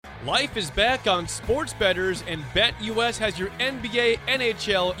Life is back on Sports Betters, and BetUS has your NBA,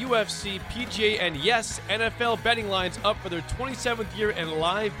 NHL, UFC, PGA, and yes, NFL betting lines up for their 27th year and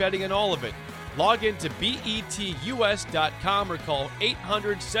live betting on all of it. Log in to betus.com or call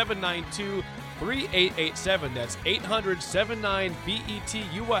 800-792-3887. That's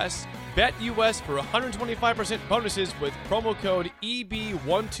 800-79-BETUS. BetUS for 125% bonuses with promo code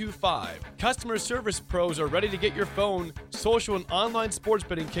EB125. Customer service pros are ready to get your phone, social, and online sports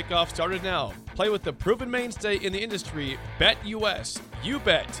betting kickoff started now. Play with the proven mainstay in the industry, BetUS. You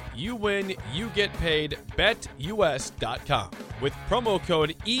bet, you win, you get paid. BetUS.com with promo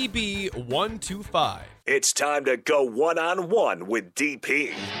code EB125. It's time to go one-on-one with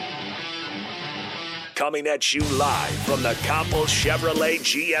DP. Coming at you live from the Coppel Chevrolet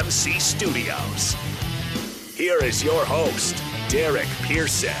GMC studios. Here is your host, Derek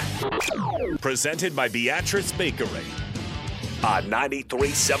Pearson. Presented by Beatrice Bakery on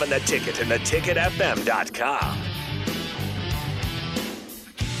 93.7 The Ticket and theticketfm.com.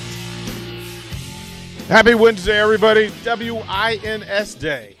 Happy Wednesday, everybody. WINS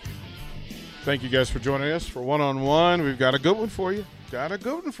Day. Thank you guys for joining us for one-on-one. We've got a good one for you.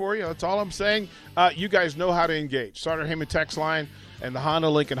 That's all I'm saying. You guys know how to engage. Sartor Hamann text line and the Honda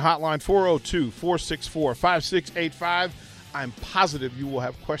Lincoln hotline, 402-464-5685. I'm positive you will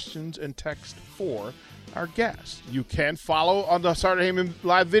have questions and text for our guests. You can follow on the Sartor Hamann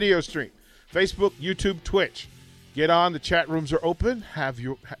live video stream, Facebook, YouTube, Twitch. Get on. The chat rooms are open.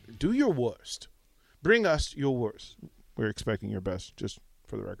 Do your worst. Bring us your worst. We're expecting your best, just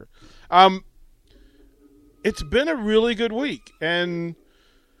for the record. It's been a really good week, and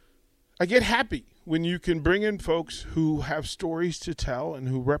I get happy when you can bring in folks who have stories to tell and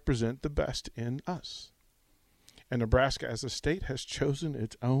who represent the best in us. And Nebraska as a state has chosen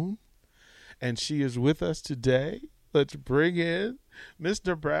its own, and she is with us today. Let's bring in Miss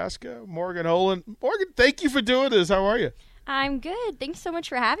Nebraska, Morgan Holland. Morgan, thank you for doing this. How are you? I'm good. Thanks so much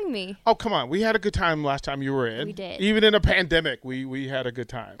for having me. Oh, come on. We had a good time last time you were in. We did. Even in a pandemic, we had a good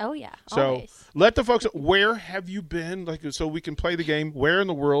time. Oh, yeah. So always. Let the folks, where have you been? So we can play the game. Where in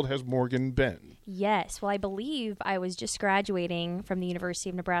the world has Morgan been? Yes. Well, I believe I was just graduating from the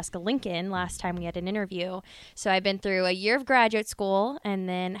University of Nebraska-Lincoln last time we had an interview. So I've been through a year of graduate school and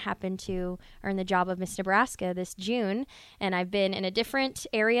then happened to earn the job of Miss Nebraska this June. And I've been in a different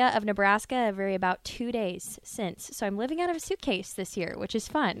area of Nebraska every about 2 days since. So I'm living out of a suitcase this year, which is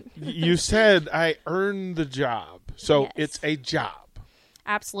fun. You said I earned the job. So Yes. It's a job.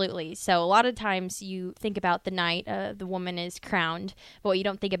 Absolutely. So a lot of times you think about the night the woman is crowned, but what you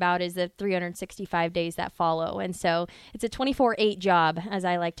don't think about is the 365 days that follow. And so it's a 24/8 job, as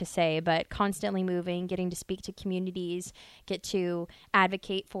I like to say, but constantly moving, getting to speak to communities, get to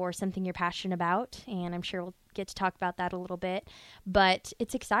advocate for something you're passionate about. And I'm sure we'll get to talk about that a little bit, but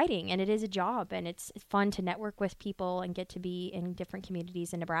it's exciting and it is a job and it's fun to network with people and get to be in different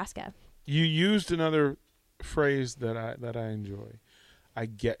communities in Nebraska. You used another phrase that I enjoy. I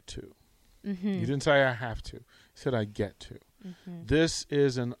get to. Mm-hmm. You didn't say I have to. You said I get to. Mm-hmm. This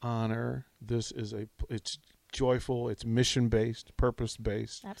is an honor. It's joyful. It's mission-based,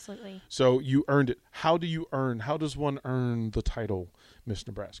 purpose-based. Absolutely. So you earned it. How does one earn the title Miss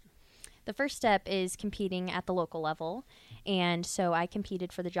Nebraska? The first step is competing at the local level. And so I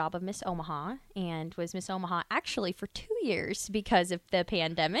competed for the job of Miss Omaha and was Miss Omaha actually for 2 years because of the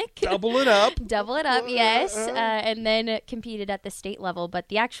pandemic. Double it up. Double it up, yes. And then competed at the state level. But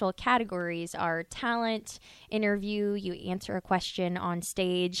the actual categories are talent, interview, you answer a question on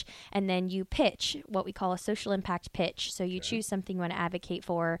stage, and then you pitch, what we call a social impact pitch. So you choose something you want to advocate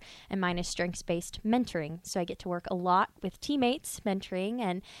for, and mine is strengths-based mentoring. So I get to work a lot with teammates, mentoring,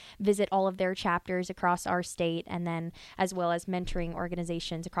 and visit all of their chapters across our state, and then as well as mentoring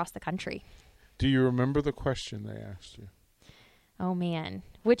organizations across the country. Do you remember the question they asked you? Oh man,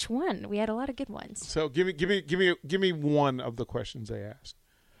 which one? We had a lot of good ones. So give me one of the questions they asked.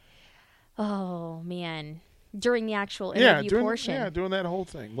 Oh man, during the actual interview portion. Doing that whole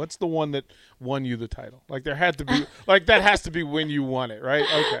thing. What's the one that won you the title? Like there had to be, like that has to be when you won it, right?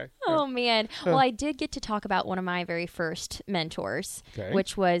 Okay. Oh man. Well, I did get to talk about one of my very first mentors,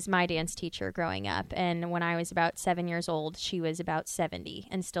 which was my dance teacher growing up. And when I was about 7 years old, she was about 70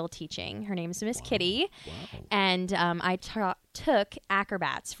 and still teaching. Her name is Miss Kitty. Wow. And I took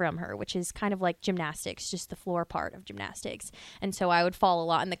acrobats from her, which is kind of like gymnastics, just the floor part of gymnastics. And so I would fall a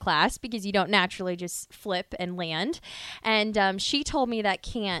lot in the class because you don't naturally just flip and land. And she told me that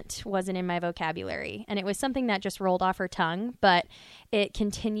can't wasn't in my vocabulary. And it was something that just rolled off her tongue, but it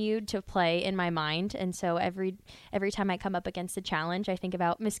continued to play in my mind. And so every time I come up against a challenge, I think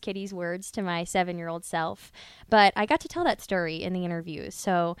about Miss Kitty's words to my 7-year-old self. But I got to tell that story in the interview.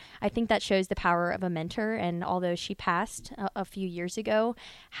 So I think that shows the power of a mentor. And although she passed a few years ago,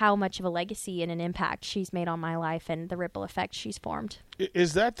 how much of a legacy and an impact she's made on my life and the ripple effect she's formed.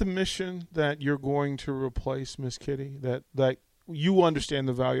 Is that the mission that you're going to replace Miss Kitty? That you understand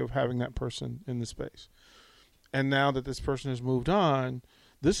the value of having that person in the space. And now that this person has moved on,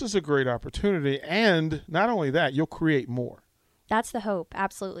 this is a great opportunity. And not only that, you'll create more. That's the hope,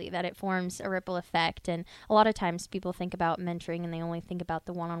 absolutely, that it forms a ripple effect. And a lot of times people think about mentoring and they only think about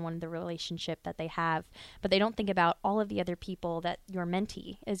the one-on-one, the relationship that they have, but they don't think about all of the other people that your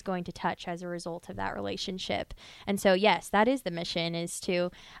mentee is going to touch as a result of that relationship. And so, yes, that is the mission, is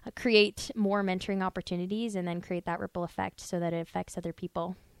to create more mentoring opportunities and then create that ripple effect so that it affects other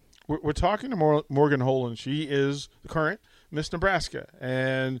people. We're talking to Morgan Holen. She is the current Miss Nebraska,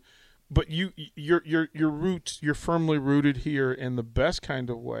 but your roots, you're firmly rooted here in the best kind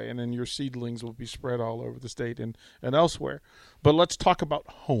of way, and then your seedlings will be spread all over the state and elsewhere. But let's talk about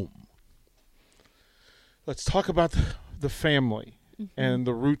home. Let's talk about the family and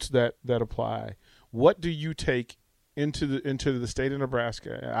the roots that apply. What do you take into the state of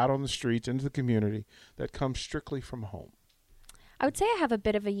Nebraska, out on the streets, into the community, that comes strictly from home? I would say I have a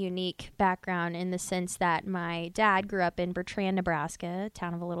bit of a unique background in the sense that my dad grew up in Bertrand, Nebraska, a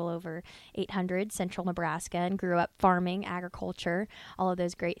town of a little over 800, central Nebraska, and grew up farming, agriculture, all of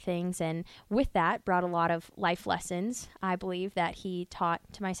those great things. And with that brought a lot of life lessons, I believe, that he taught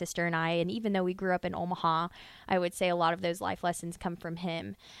to my sister and I. And even though we grew up in Omaha, I would say a lot of those life lessons come from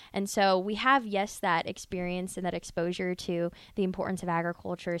him. And so we have, yes, that experience and that exposure to the importance of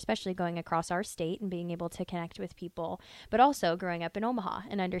agriculture, especially going across our state and being able to connect with people, but also growing up in Omaha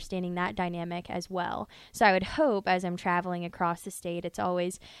and understanding that dynamic as well. So I would hope as I'm traveling across the state, it's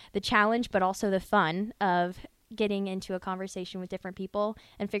always the challenge, but also the fun of getting into a conversation with different people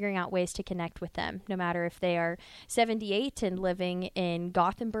and figuring out ways to connect with them, no matter if they are 78 and living in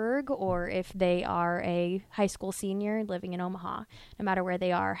Gothenburg or if they are a high school senior living in Omaha. No matter where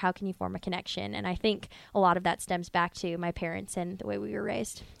they are, how can you form a connection? And I think a lot of that stems back to my parents and the way we were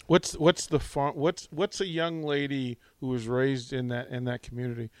raised. What's a young lady who was raised in that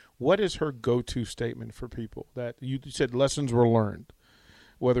community? What is her go-to statement for people that you said lessons were learned?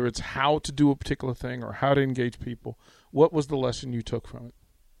 Whether it's how to do a particular thing or how to engage people, what was the lesson you took from it?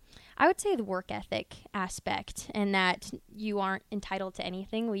 I would say the work ethic aspect, and that you aren't entitled to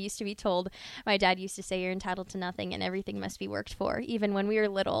anything. We used to be told, my dad used to say, you're entitled to nothing and everything must be worked for, even when we were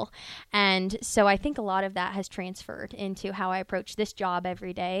little. And so I think a lot of that has transferred into how I approach this job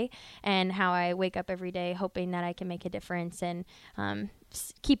every day and how I wake up every day hoping that I can make a difference and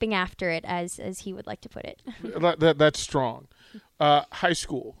keeping after it, as he would like to put it. That's strong. High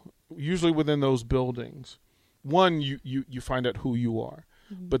school, usually within those buildings, one, you find out who you are.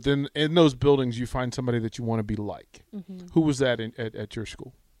 Mm-hmm. But then in those buildings, you find somebody that you want to be like. Mm-hmm. Who was that at your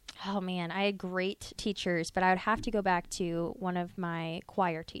school? Oh, man, I had great teachers, but I would have to go back to one of my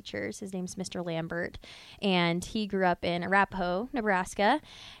choir teachers. His name's Mr. Lambert, and he grew up in Arapahoe, Nebraska,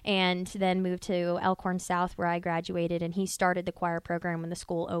 and then moved to Elkhorn South, where I graduated, and he started the choir program when the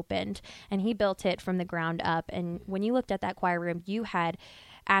school opened, and he built it from the ground up. And when you looked at that choir room, you had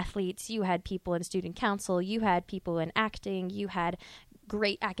athletes, you had people in student council, you had people in acting, you had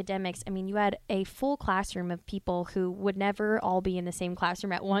great academics. I mean, you had a full classroom of people who would never all be in the same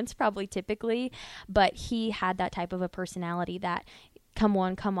classroom at once, probably typically, but he had that type of a personality that come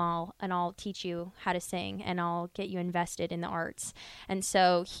one, come all, and I'll teach you how to sing and I'll get you invested in the arts. And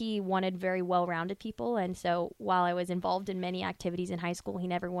so he wanted very well-rounded people. And so while I was involved in many activities in high school, he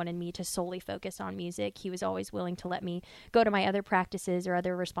never wanted me to solely focus on music. He was always willing to let me go to my other practices or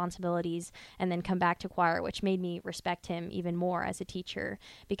other responsibilities and then come back to choir, which made me respect him even more as a teacher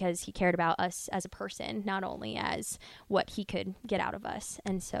because he cared about us as a person, not only as what he could get out of us.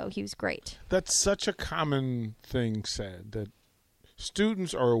 And so he was great. That's such a common thing said, that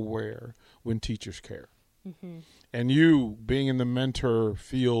students are aware when teachers care. Mm-hmm. And you, being in the mentor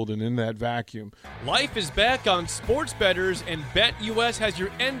field and in that vacuum. Life is back on Sports Bettors, and BetUS has your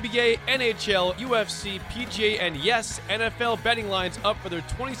NBA, NHL, UFC, PGA, and yes, NFL betting lines up for their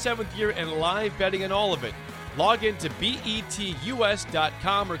 27th year and live betting on all of it. Log in to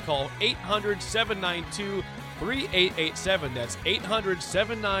betus.com or call 800-792-3887. That's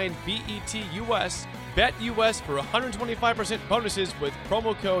 800-79-BETUS. BetUS for 125% bonuses with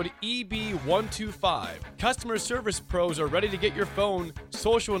promo code EB125. Customer service pros are ready to get your phone,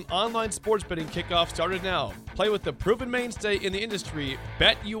 social, and online sports betting kickoff started now. Play with the proven mainstay in the industry,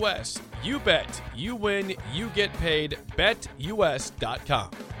 BetUS. You bet, you win, you get paid.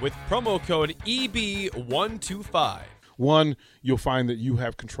 BetUS.com with promo code EB125. One, you'll find that you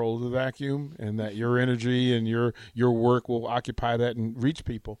have control of the vacuum and that your energy and your work will occupy that and reach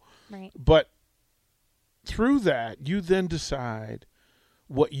people. Right. But through that, you then decide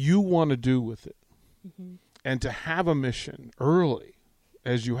what you want to do with it. Mm-hmm. And to have a mission early,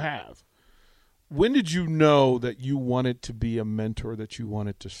 as you have. When did you know that you wanted to be a mentor, that you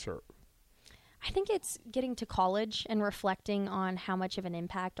wanted to serve? I think it's getting to college and reflecting on how much of an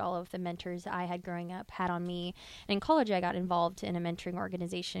impact all of the mentors I had growing up had on me. And in college, I got involved in a mentoring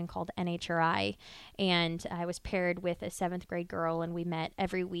organization called NHRI, and I was paired with a 7th grade girl, and we met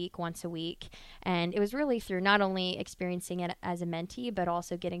every week, once a week. And it was really through not only experiencing it as a mentee, but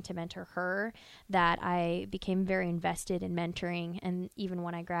also getting to mentor her that I became very invested in mentoring. And even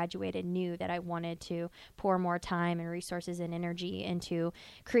when I graduated, knew that I wanted to pour more time and resources and energy into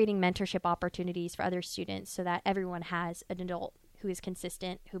creating mentorship opportunities for other students so that everyone has an adult who is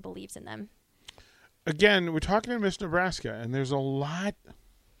consistent, who believes in them. Again, we're talking to Miss Nebraska, and there's a lot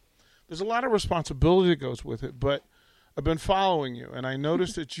of responsibility that goes with it, but I've been following you, and I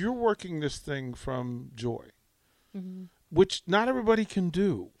noticed that you're working this thing from joy, mm-hmm. which not everybody can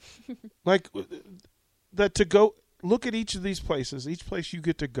do. Like, that to go look at each of these places, each place you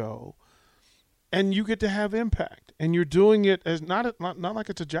get to go, and you get to have impact, and you're doing it as not like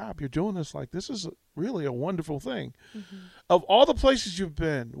it's a job. You're doing this like this is really a wonderful thing. Mm-hmm. Of all the places you've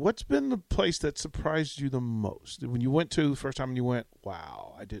been, what's been the place that surprised you the most? When you went to the first time and you went,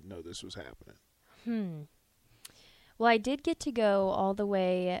 wow, I didn't know this was happening. Well, I did get to go all the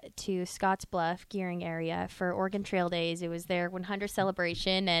way to Scotts Bluff, Gearing area for Oregon Trail Days. It was their 100th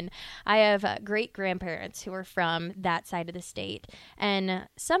celebration, and I have great grandparents who are from that side of the state. And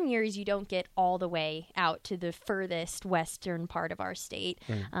some years you don't get all the way out to the furthest western part of our state,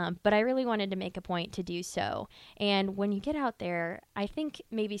 but I really wanted to make a point to do so. And when you get out there, I think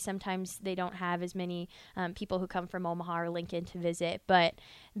maybe sometimes they don't have as many people who come from Omaha or Lincoln to visit, but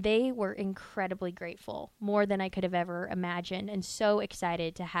they were incredibly grateful, more than I could have ever imagined, and so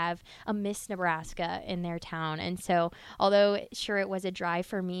excited to have a Miss Nebraska in their town. And so, although sure it was a drive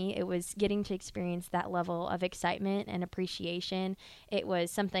for me, it was getting to experience that level of excitement and appreciation. It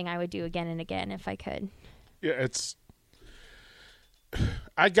was something I would do again and again if I could. Yeah,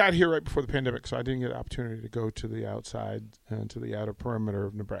 I got here right before the pandemic, so I didn't get an opportunity to go to the outside and to the outer perimeter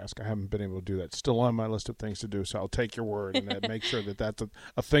of Nebraska. I haven't been able to do that. It's still on my list of things to do, so I'll take your word and make sure that that's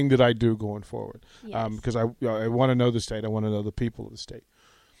a thing that I do going forward. Yes. Because I want to know the state. I want to know the people of the state.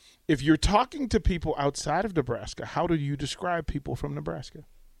 If you're talking to people outside of Nebraska, how do you describe people from Nebraska?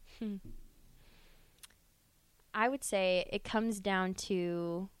 I would say it comes down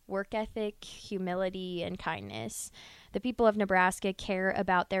to work ethic, humility, and kindness. The people of Nebraska care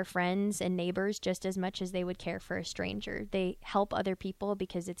about their friends and neighbors just as much as they would care for a stranger. They help other people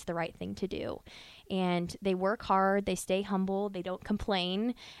because it's the right thing to do. And they work hard, they stay humble, they don't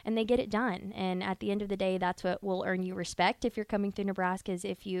complain, and they get it done. And at the end of the day, that's what will earn you respect if you're coming through Nebraska, is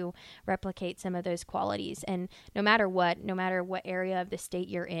if you replicate some of those qualities. And no matter what area of the state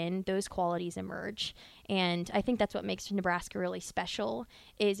you're in, those qualities emerge. And I think that's what makes Nebraska really special,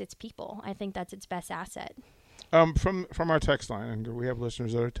 is its people. I think that's its best asset. From our text line, and we have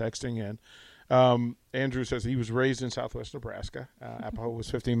listeners that are texting in. Andrew says he was raised in southwest Nebraska. Apple was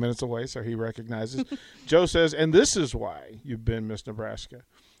 15 minutes away, so he recognizes. Joe says, and this is why you've been Miss Nebraska.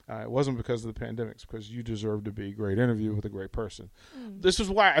 It wasn't because of the pandemic. It's because you deserve to be a great interview with a great person. This is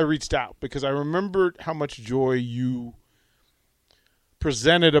why I reached out, because I remembered how much joy you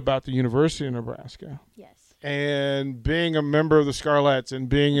presented about the University of Nebraska. Yes. And being a member of the Scarlets and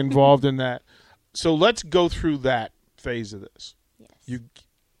being involved in that. So let's go through that phase of this. Yes.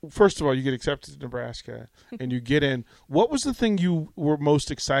 First of all, you get accepted to Nebraska and you get in. What was the thing you were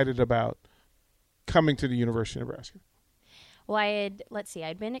most excited about coming to the University of Nebraska? Well,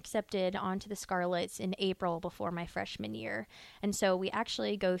 I'd been accepted onto the Scarlets in April before my freshman year. And so we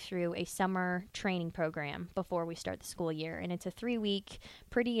actually go through a summer training program before we start the school year. And it's a 3-week,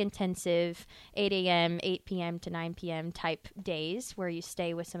 pretty intensive 8 a.m., 8 p.m. to 9 p.m. type days where you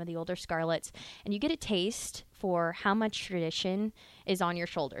stay with some of the older Scarlets. And you get a taste for how much tradition is on your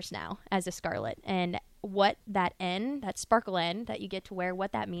shoulders now as a Scarlet. And what that sparkle N that you get to wear,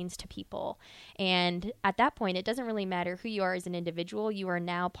 what that means to people. And at that point, it doesn't really matter who you are as an individual. You are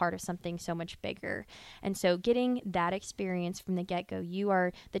now part of something so much bigger. And so getting that experience from the get-go, you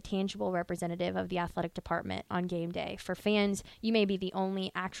are the tangible representative of the athletic department on game day. For fans, you may be the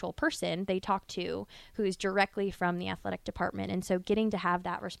only actual person they talk to who is directly from the athletic department. And so getting to have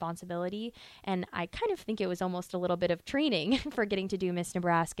that responsibility, and I kind of think it was almost a little bit of training for getting to do Miss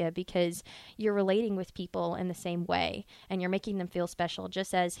Nebraska, because you're relating with people in the same way and you're making them feel special,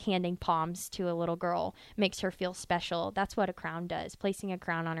 just as handing palms to a little girl makes her feel special. That's what a crown does. Placing a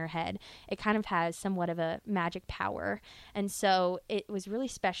crown on her head, it kind of has somewhat of a magic power. And so it was really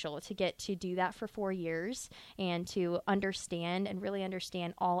special to get to do that for 4 years and to understand and really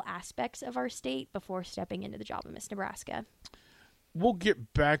understand all aspects of our state before stepping into the job of Miss Nebraska. We'll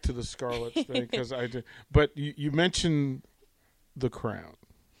get back to the Scarlets thing because but you mentioned the crown.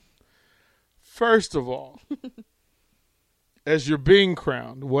 First of all, as you're being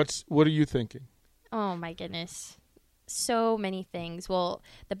crowned, what are you thinking? Oh my goodness. So many things. Well,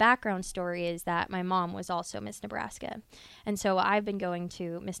 the background story is that my mom was also Miss Nebraska. And so I've been going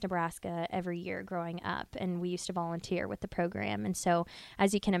to Miss Nebraska every year growing up, and we used to volunteer with the program. And so,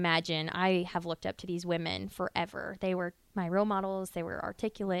 as you can imagine, I have looked up to these women forever. They were my role models. They were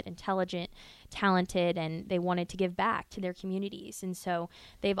articulate, intelligent, talented, and they wanted to give back to their communities. And so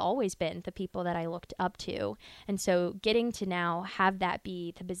they've always been the people that I looked up to. And so getting to now have that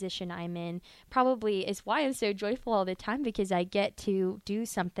be the position I'm in probably is why I'm so joyful all the time, because I get to do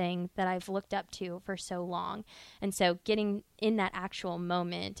something that I've looked up to for so long. And so getting in that actual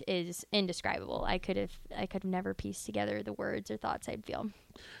moment is indescribable. I could have never pieced together the words or thoughts I'd feel.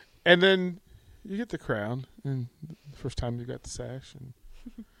 And then you get the crown, and the first time you got the sash, and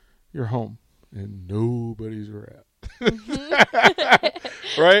you're home, and nobody's around.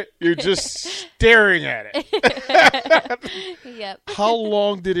 Right? You're just staring at it. Yep. How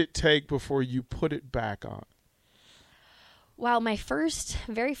long did it take before you put it back on? Well, my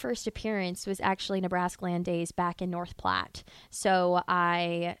very first appearance was actually Nebraska Land Days back in North Platte. So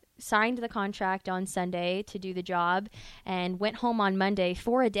I signed the contract on Sunday to do the job and went home on Monday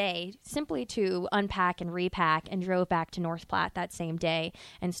for a day simply to unpack and repack, and drove back to North Platte that same day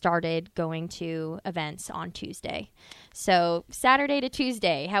and started going to events on Tuesday. So Saturday to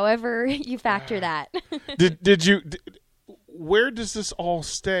Tuesday, however you factor that. Where does this all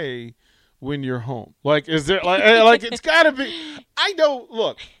stay when you're home? Like, is there like it's got to be? I don't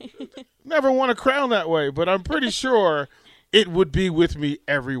look. Never won a crown that way, but I'm pretty sure it would be with me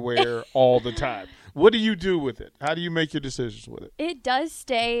everywhere all the time. What do you do with it? How do you make your decisions with it? It does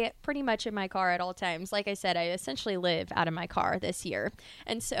stay pretty much in my car at all times. Like I said, I essentially live out of my car this year,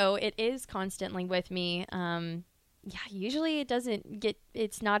 and so it is constantly with me. Usually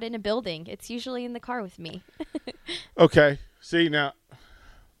it's not in a building. It's usually in the car with me. Okay. See, now,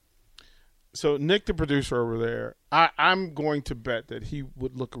 so Nick, the producer over there, I'm going to bet that he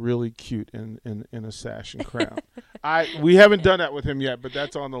would look really cute in a sash and crown. We haven't done that with him yet, but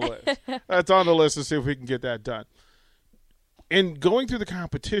that's on the list. That's on the list to see if we can get that done. And going through the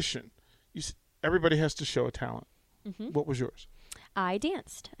competition, everybody has to show a talent. Mm-hmm. What was yours? I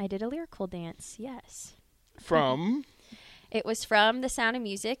danced. I did a lyrical dance, yes. From? It was from The Sound of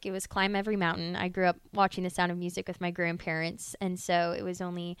Music. It was Climb Every Mountain. I grew up watching The Sound of Music with my grandparents, and so it was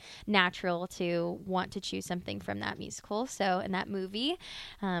only natural to want to choose something from that musical. So, in that movie,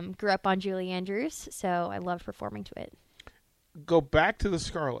 grew up on Julie Andrews, so I loved performing to it. Go back to the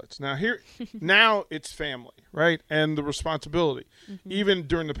Scarlets. Now it's family, right? And the responsibility, even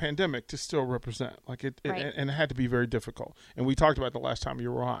during the pandemic, to still represent. Right. And it had to be very difficult. And we talked about it the last time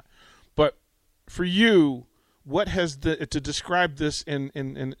you were on. But for you, to describe this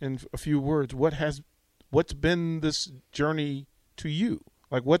in a few words, what's been this journey to you?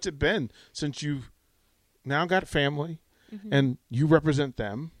 Like, what's it been since you've now got family, and you represent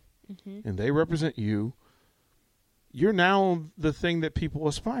them, and they represent you? You're now the thing that people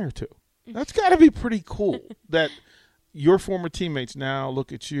aspire to. That's got to be pretty cool that your former teammates now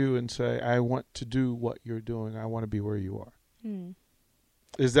look at you and say, I want to do what you're doing. I want to be where you are.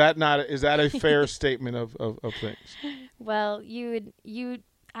 Is that a fair statement of things? Well,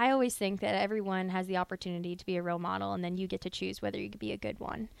 I always think that everyone has the opportunity to be a role model, and then you get to choose whether you could be a good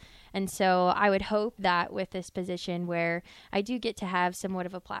one. And so I would hope that with this position where I do get to have somewhat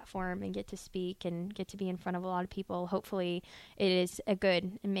of a platform and get to speak and get to be in front of a lot of people, hopefully it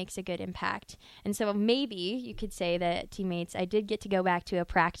makes a good impact. And so maybe you could say that teammates, I did get to go back to a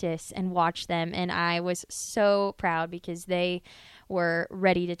practice and watch them, and I was so proud because they were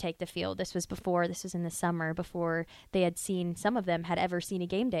ready to take the field. This was in the summer, before they had seen, some of them had ever seen a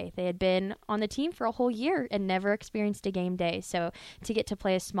game day. They had been on the team for a whole year and never experienced a game day. So to get to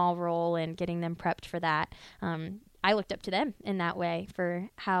play a small role and getting them prepped for that, I looked up to them in that way for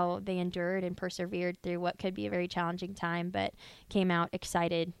how they endured and persevered through what could be a very challenging time, but came out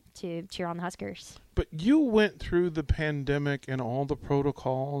excited to cheer on the Huskers. But you went through the pandemic and all the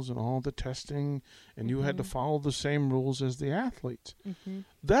protocols and all the testing, and you had to follow the same rules as the athletes.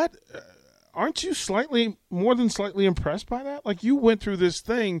 That aren't you more than slightly impressed by that? Like, you went through this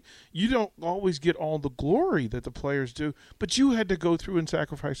thing. You don't always get all the glory that the players do, but you had to go through and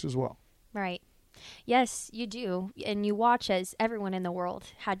sacrifice as well. Right. Yes, you do. And you watch as everyone in the world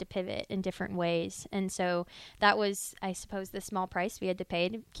had to pivot in different ways. And so that was, I suppose, the small price we had to pay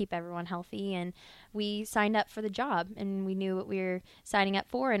to keep everyone healthy. And we signed up for the job, and we knew what we were signing up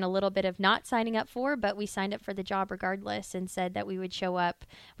for, and a little bit of not signing up for, but we signed up for the job regardless and said that we would show up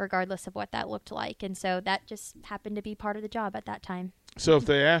regardless of what that looked like. And so that just happened to be part of the job at that time. So if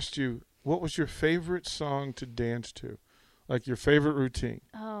they asked you, what was your favorite song to dance to? Like your favorite routine?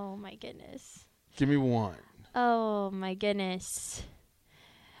 Oh, my goodness. Give me one. Oh, my goodness.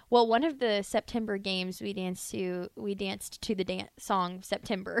 Well, one of the September games we danced to the song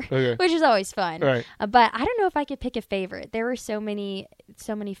September, which is always fun. Right. But I don't know if I could pick a favorite. There were so many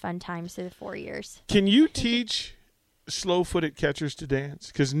fun times through the 4 years. Can you teach slow-footed catchers to dance?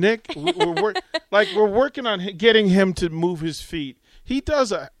 Because Nick, we're working on getting him to move his feet. He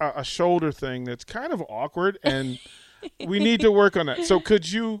does a shoulder thing that's kind of awkward, and we need to work on that. So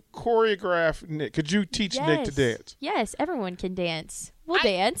could you choreograph Nick? Could you teach Nick to dance? Yes, everyone can dance. We'll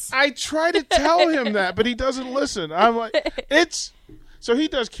dance. I try to tell him that, but he doesn't listen. I'm like, so he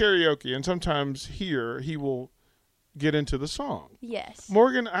does karaoke, and sometimes here he will get into the song. Yes.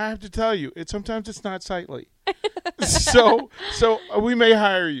 Morgan, I have to tell you, sometimes it's not sightly. so we may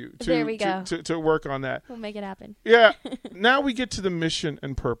hire you to work on that. We'll make it happen. Yeah. Now we get to the mission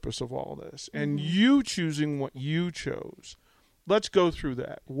and purpose of all this, and you choosing what you chose. Let's go through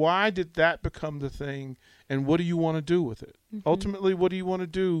that. Why did that become the thing, and what do you want to do with it? Ultimately, what do you want to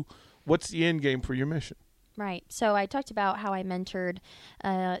do? What's the end game for your mission? Right. So I talked about how I mentored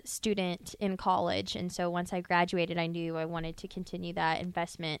a student in college. And so once I graduated, I knew I wanted to continue that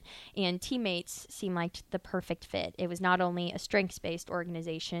investment. And teammates seemed like the perfect fit. It was not only a strengths-based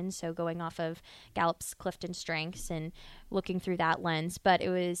organization, so going off of Gallup's Clifton Strengths and looking through that lens, but it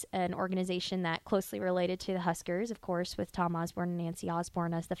was an organization that closely related to the Huskers, of course, with Tom Osborne and Nancy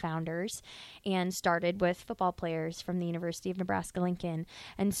Osborne as the founders, and started with football players from the University of Nebraska-Lincoln.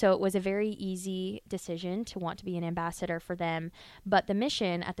 And so it was a very easy decision to want to be an ambassador for them. But the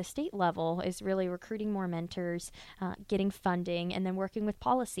mission at the state level is really recruiting more mentors, getting funding, and then working with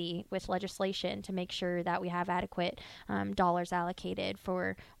policy, with legislation to make sure that we have adequate dollars allocated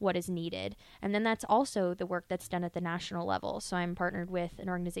for what is needed. And then that's also the work that's done at the national level. So I'm partnered with an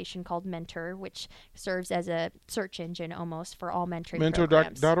organization called Mentor, which serves as a search engine almost for all mentoring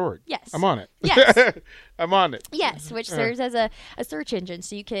programs. Mentor.org. Yes. I'm on it. Yes. I'm on it. Yes, which serves as a search engine.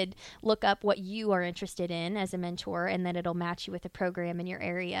 So you could look up what you are interested in as a mentor, and then it'll match you with a program in your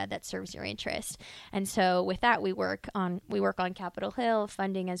area that serves your interest. And so with that, we work on Capitol Hill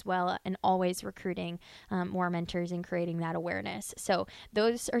funding as well, and always recruiting more mentors and creating that awareness. So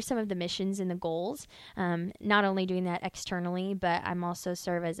those are some of the missions and the goals. Not only doing that externally, but I'm also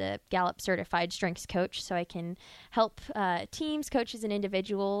serve as a Gallup certified strengths coach, so I can help teams, coaches, and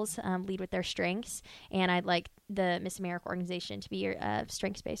individuals lead with their strengths. And I'd like the Miss America organization to be a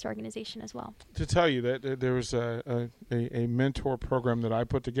strengths-based organization as well. To tell you that there was a mentor program that I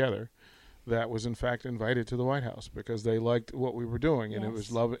put together that was in fact invited to the White House because they liked what we were doing, and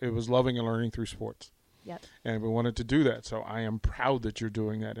Yes. it was loving and learning through sports. Yep. And we wanted to do that, so I am proud that you're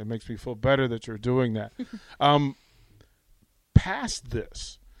doing that. It makes me feel better that you're doing that. Past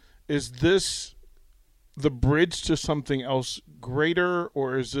this, is this the bridge to something else greater,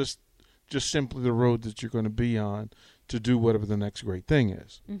 or is this just simply the road that you're going to be on to do whatever the next great thing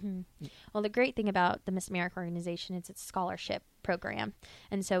is? Mm-hmm. Well, the great thing about the Miss America organization is it's a scholarship program.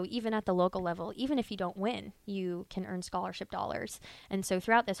 And so even at the local level, even if you don't win, you can earn scholarship dollars. And so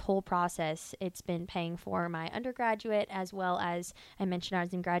throughout this whole process, it's been paying for my undergraduate, as well as I mentioned I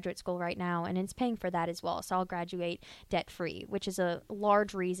was in graduate school right now, and it's paying for that as well. So I'll graduate debt-free, which is a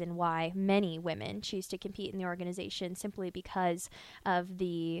large reason why many women choose to compete in the organization, simply because of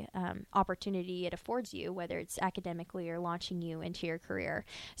the opportunity it affords you, whether it's academically or launching you into your career.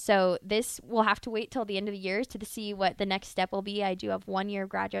 So this, we'll have to wait till the end of the year to see what the next step will be be. I do have 1 year of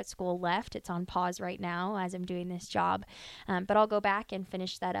graduate school left. It's on pause right now as I'm doing this job. But I'll go back and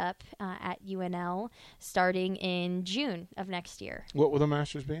finish that up at UNL starting in June of next year. What will the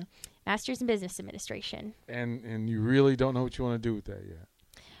master's be in? Master's in Business Administration. And you really don't know what you want to do with that yet?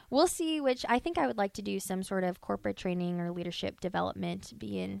 We'll see, which I think I would like to do some sort of corporate training or leadership development,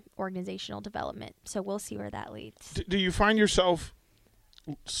 be in organizational development. So we'll see where that leads. Do you find yourself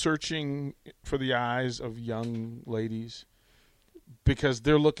searching for the eyes of young ladies because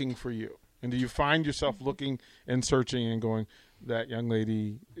they're looking for you? And do you find yourself looking and searching and going, that young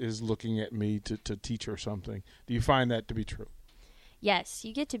lady is looking at me to teach her something? Do you find that to be true? Yes,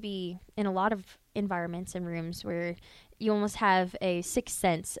 you get to be in a lot of environments and rooms where you almost have a sixth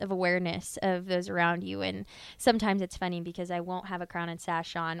sense of awareness of those around you. And sometimes it's funny because I won't have a crown and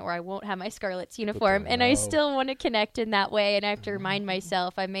sash on, or I won't have my Scarlet's uniform, and I still want to connect in that way. And I have to remind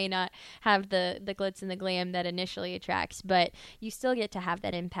myself I may not have the glitz and the glam that initially attracts, but you still get to have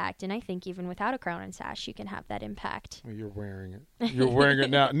that impact. And I think even without a crown and sash, you can have that impact. Well, you're wearing it. You're wearing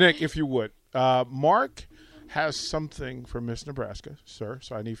it now. Nick, if you would. Mark has something for Miss Nebraska, sir,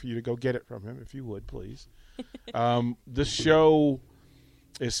 so I need for you to go get it from him, if you would, please. This show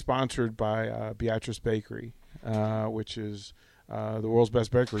is sponsored by Beatrice Bakery, which is the world's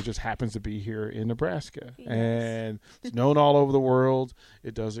best bakery. It just happens to be here in Nebraska. Yes. And it's known all over the world.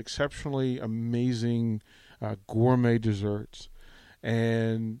 It does exceptionally amazing gourmet desserts.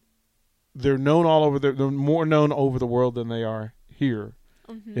 And they're known all over. They're more known over the world than they are here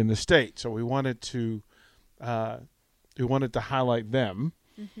in the state. So we wanted to highlight them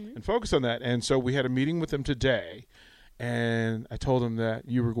and focus on that. And so we had a meeting with them today, and I told them that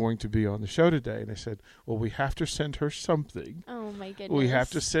you were going to be on the show today. And I said, well, we have to send her something. Oh, my goodness. We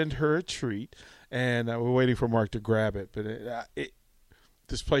have to send her a treat. And we're waiting for Mark to grab it. But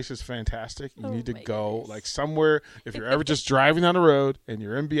this place is fantastic. You need to go like somewhere. If you're ever just driving down the road and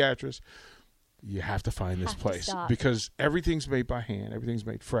you're in Beatrice, you have to find this place because everything's made by hand. Everything's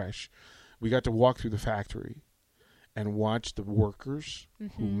made fresh. We got to walk through the factory and watch the workers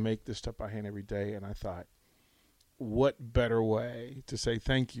who make this stuff by hand every day. And I thought, what better way to say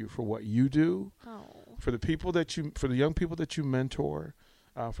thank you for what you do, for the people for the young people that you mentor,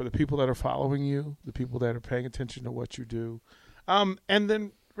 for the people that are following you, the people that are paying attention to what you do, and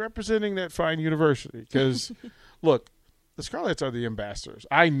then representing that fine university. Because, look, the Scarlets are the ambassadors.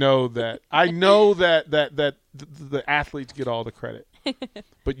 I know that the athletes get all the credit,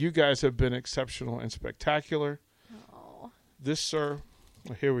 but you guys have been exceptional and spectacular. This, sir,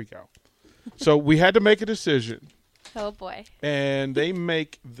 well, here we go. So we had to make a decision. Oh, boy. And they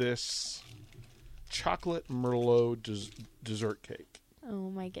make this chocolate Merlot dessert cake.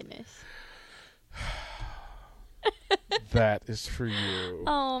 Oh, my goodness. That is for you.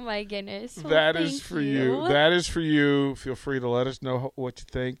 Oh, my goodness. Well, that is for you. That is for you. Feel free to let us know what you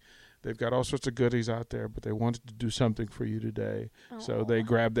think. They've got all sorts of goodies out there, but they wanted to do something for you today. So they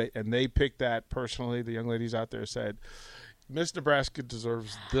grabbed it, and they picked that personally. The young ladies out there said, Miss Nebraska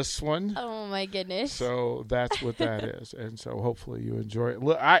deserves this one. Oh, my goodness. So that's what that is. And so hopefully you enjoy it.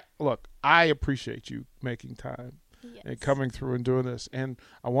 Look, I appreciate you making time and coming through and doing this. And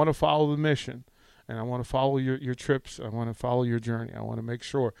I want to follow the mission. And I want to follow your trips. I want to follow your journey. I want to make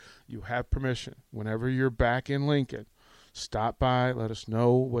sure you have permission. Whenever you're back in Lincoln, stop by. Let us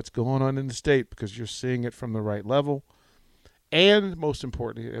know what's going on in the state because you're seeing it from the right level. And most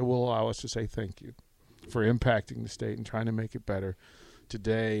importantly, it will allow us to say thank you for impacting the state and trying to make it better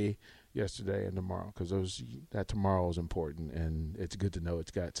today, yesterday, and tomorrow, because that tomorrow is important, and it's good to know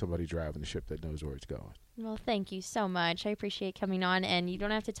it's got somebody driving the ship that knows where it's going. Well, thank you so much. I appreciate coming on, and you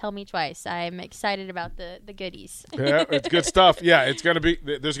don't have to tell me twice. I'm excited about the goodies. Yeah, it's good stuff. Yeah, there's going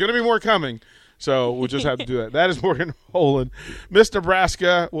to be more coming, so we'll just have to do that. That is Morgan Holland. Miss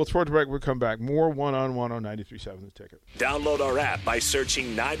Nebraska, we'll throw it break. We'll come back. More one-on-one on 93.7 The Ticket. Download our app by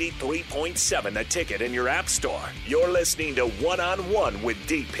searching 93.7 The Ticket in your app store. You're listening to One-on-One with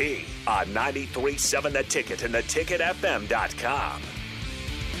DP on 93.7 The Ticket and theticketfm.com.